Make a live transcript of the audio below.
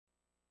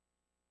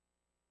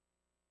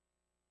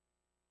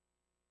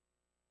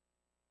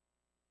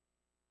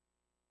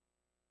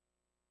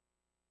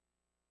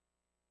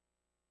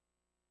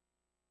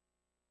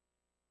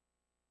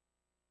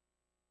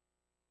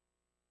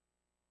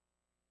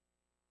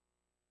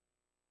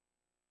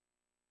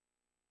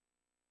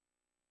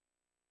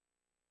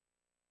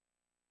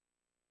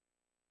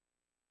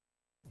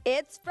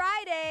It's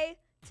Friday!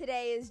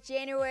 Today is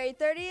January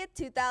 30th,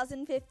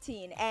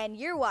 2015, and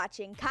you're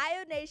watching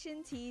Coyote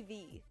Nation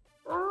TV.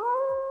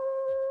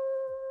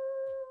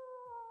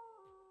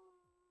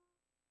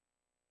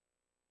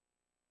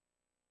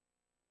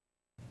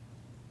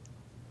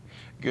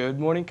 Good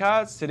morning,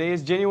 Coyotes. Today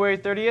is January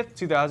 30th,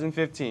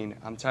 2015.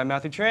 I'm Ty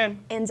Matthew Tran.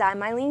 And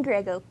I'm Eileen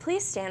Grego.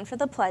 Please stand for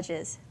the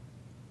pledges.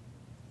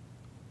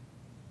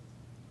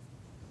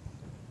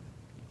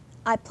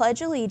 I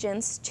pledge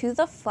allegiance to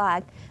the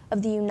flag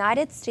of the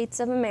United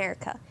States of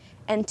America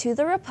and to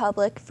the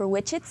republic for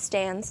which it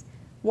stands,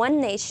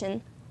 one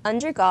nation,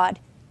 under God,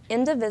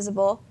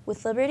 indivisible,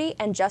 with liberty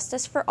and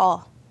justice for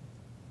all.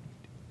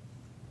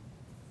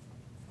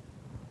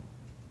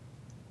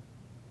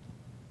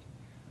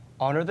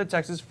 Honor the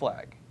Texas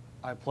flag.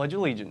 I pledge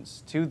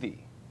allegiance to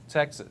thee,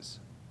 Texas,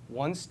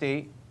 one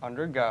state,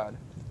 under God,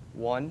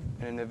 one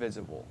and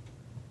indivisible.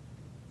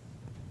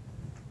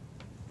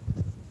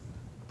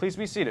 Please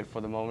be seated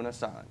for the moment of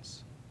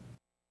silence.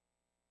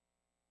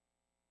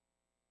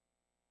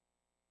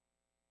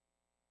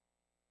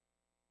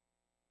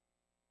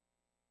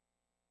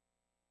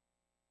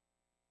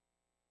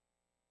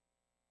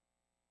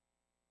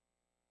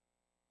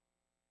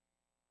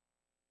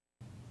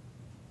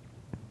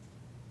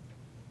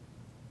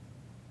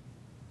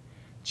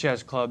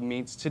 Chess Club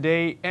meets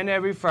today and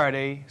every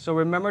Friday, so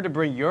remember to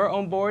bring your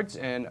own boards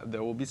and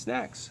there will be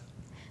snacks.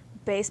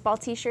 Baseball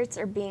t-shirts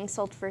are being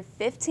sold for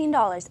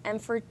 $15, and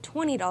for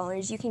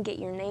 $20 you can get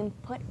your name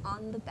put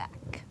on the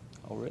back.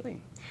 Oh, really?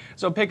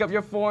 So pick up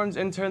your forms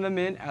and turn them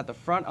in at the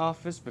front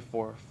office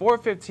before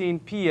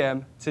 4:15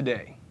 p.m.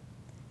 today.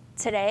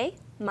 Today,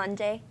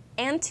 Monday,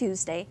 and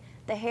Tuesday,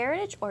 the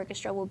Heritage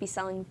Orchestra will be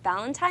selling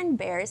Valentine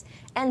bears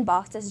and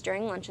boxes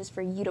during lunches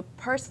for you to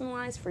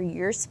personalize for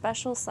your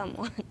special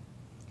someone.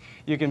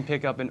 You can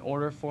pick up an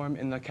order form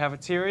in the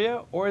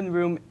cafeteria or in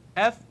room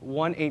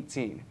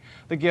F118.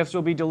 The gifts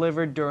will be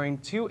delivered during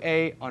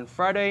 2A on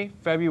Friday,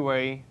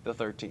 February the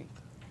 13th.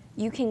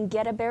 You can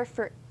get a bear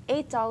for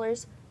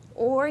 $8,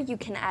 or you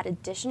can add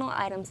additional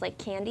items like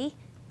candy,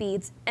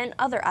 beads, and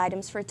other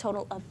items for a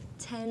total of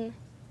 $10.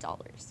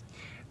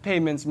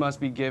 Payments must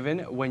be given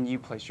when you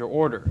place your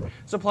order.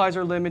 Supplies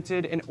are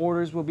limited and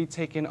orders will be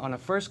taken on a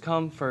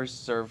first-come,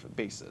 first-served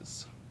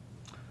basis.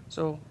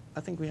 So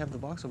I think we have the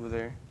box over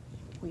there.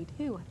 We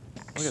do,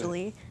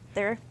 actually.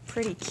 They're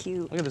pretty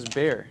cute. Look at this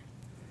bear.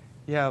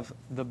 You have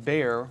the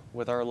bear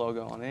with our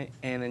logo on it,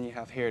 and then you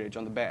have Heritage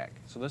on the back.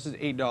 So this is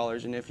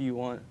 $8, and if you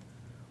want,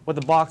 with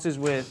the boxes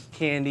with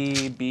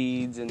candy,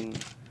 beads,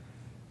 and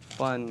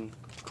fun,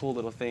 cool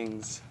little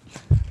things.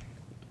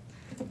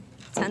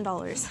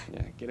 $10.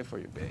 Yeah, get it for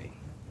your bae.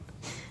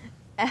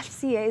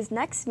 FCA's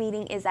next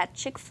meeting is at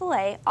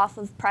Chick-fil-A off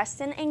of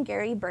Preston and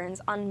Gary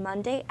Burns on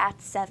Monday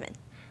at 7.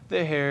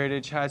 The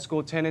Heritage High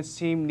School tennis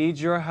team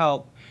needs your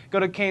help.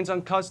 Go to Canes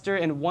on Custer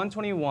and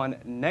 121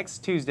 next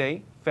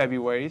Tuesday,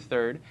 February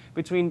 3rd,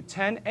 between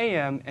 10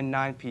 a.m. and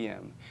 9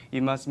 p.m.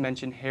 You must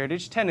mention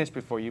Heritage Tennis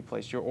before you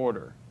place your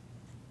order.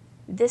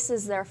 This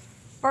is their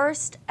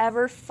first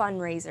ever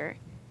fundraiser.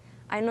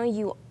 I know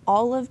you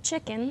all love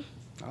chicken.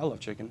 I love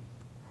chicken,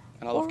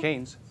 and I love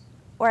Canes.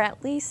 Or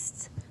at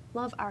least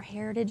love our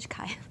Heritage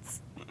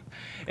Coyotes.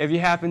 If you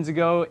happen to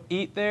go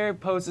eat there,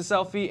 post a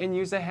selfie and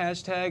use the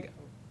hashtag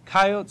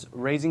Coyotes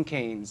Raising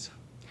Canes.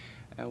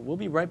 And we'll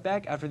be right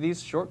back after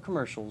these short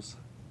commercials.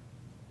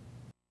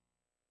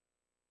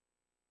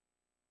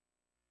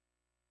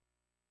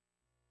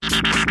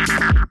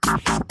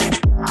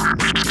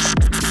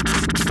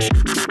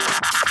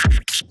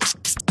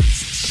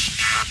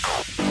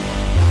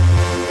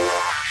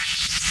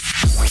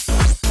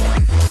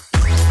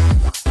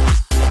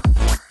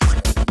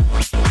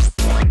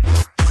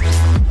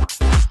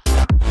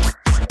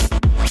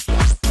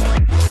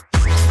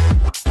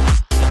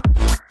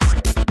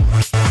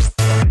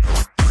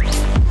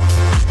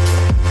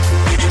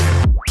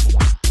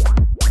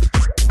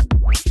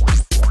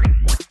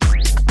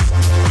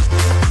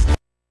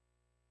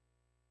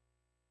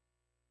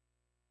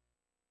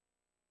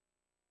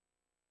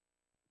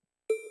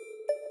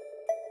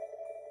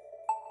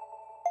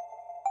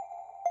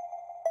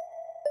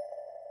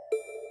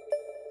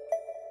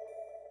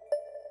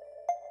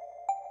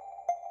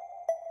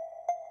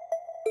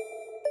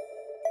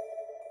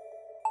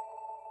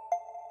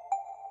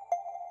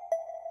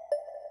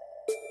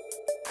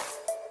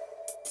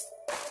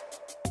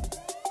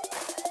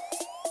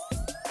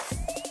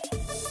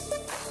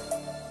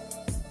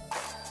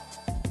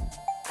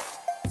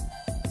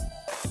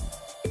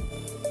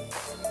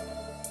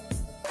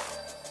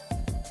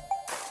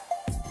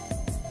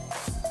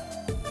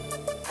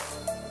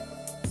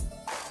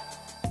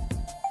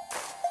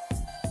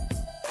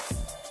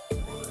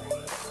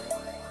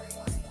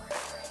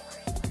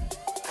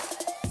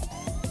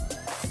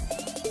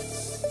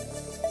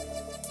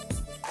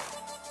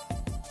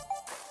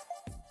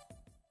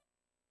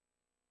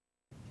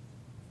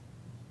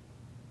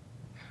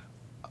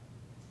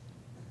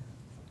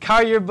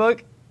 Coyote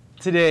Yearbook,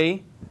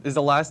 today is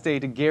the last day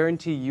to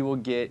guarantee you will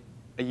get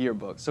a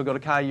yearbook. So go to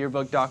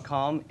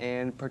coyoteyearbook.com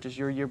and purchase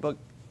your yearbook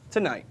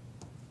tonight.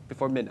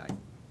 before midnight.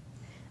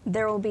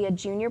 There will be a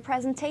junior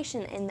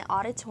presentation in the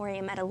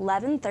auditorium at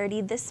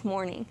 11:30 this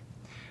morning.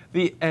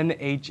 The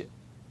NHS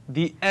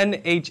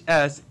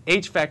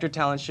H Factor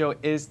Talent Show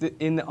is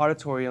in the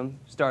auditorium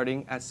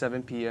starting at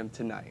 7 p.m.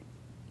 tonight.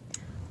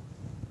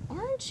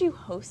 Aren't you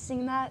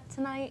hosting that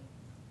tonight?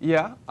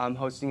 Yeah, I'm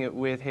hosting it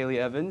with Haley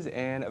Evans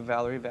and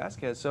Valerie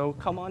Vasquez. So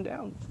come on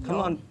down.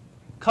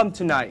 Come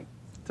tonight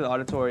to the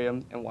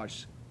auditorium and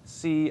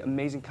see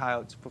amazing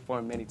Coyotes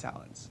perform many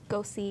talents.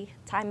 Go see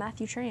Ty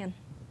Matthew Tran.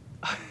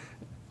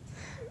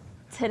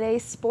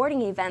 Today's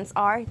sporting events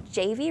are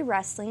JV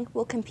Wrestling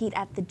will compete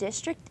at the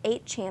District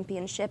 8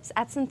 Championships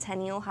at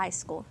Centennial High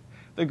School.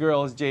 The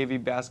girls' JV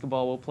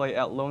basketball will play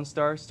at Lone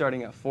Star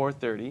starting at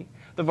 4:30.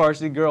 The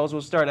varsity girls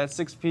will start at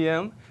 6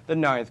 p.m. The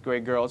 9th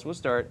grade girls will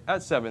start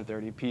at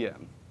 7:30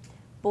 p.m.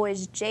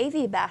 Boys'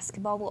 JV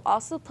basketball will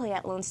also play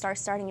at Lone Star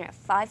starting at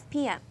 5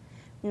 p.m.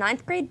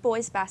 9th grade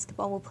boys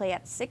basketball will play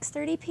at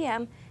 6:30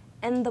 p.m.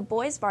 and the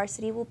boys'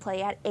 varsity will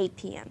play at 8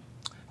 p.m.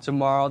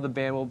 Tomorrow, the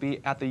band will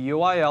be at the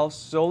UIL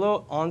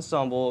Solo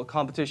Ensemble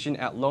competition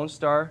at Lone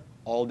Star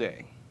all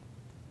day.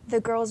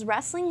 The girls'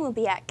 wrestling will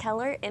be at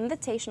Keller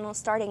Invitational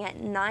starting at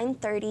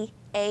 9:30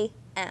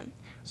 a.m.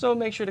 So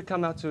make sure to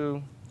come out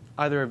to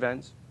either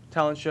events,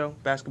 talent show,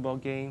 basketball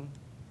game,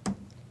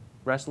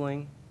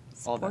 wrestling,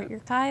 all that. Support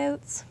your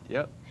Coyotes.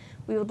 Yep.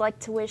 We would like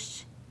to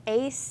wish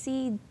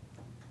AC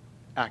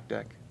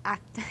ACDEC.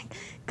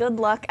 good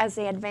luck as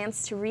they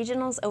advance to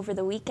regionals over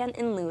the weekend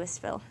in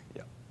Louisville.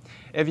 Yep.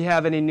 If you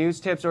have any news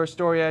tips or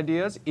story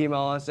ideas,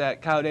 email us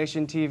at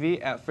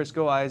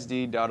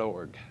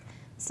coyotenationtv@friscoisd.org.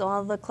 So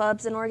all the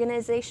clubs and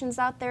organizations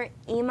out there,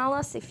 email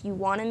us if you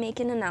want to make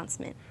an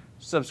announcement.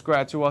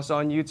 Subscribe to us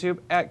on YouTube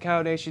at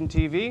Coyote Nation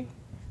TV.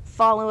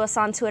 Follow us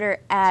on Twitter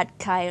at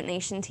Coyote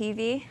Nation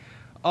TV.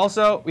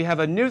 Also, we have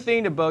a new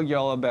thing to bug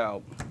y'all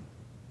about.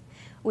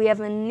 We have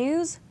a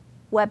news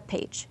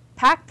webpage.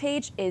 Pack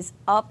page is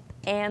up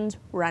and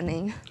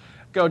running.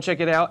 Go check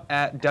it out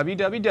at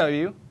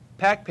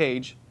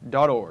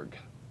www.packpage.org.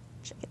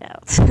 Check it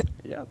out.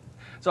 Yeah.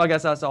 So I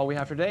guess that's all we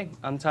have for today.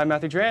 I'm Ty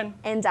Matthew Tran.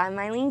 And I'm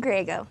Eileen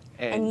Grego.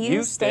 And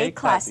you stay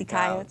classy,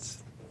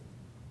 Coyotes.